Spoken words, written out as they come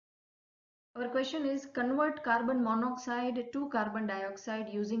Our question is convert carbon monoxide to carbon dioxide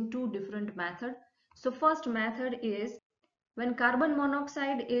using two different methods. So first method is when carbon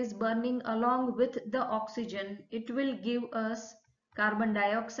monoxide is burning along with the oxygen, it will give us carbon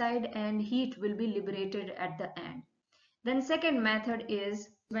dioxide and heat will be liberated at the end. Then second method is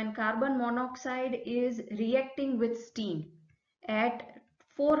when carbon monoxide is reacting with steam at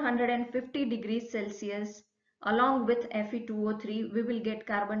 450 degrees Celsius along with Fe2O3, we will get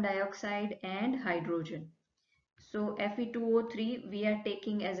carbon dioxide and hydrogen. So Fe2O3 we are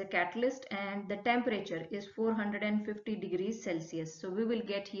taking as a catalyst and the temperature is 450 degrees Celsius. So we will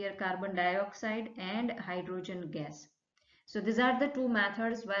get here carbon dioxide and hydrogen gas. So these are the two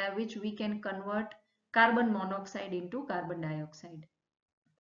methods via which we can convert carbon monoxide into carbon dioxide.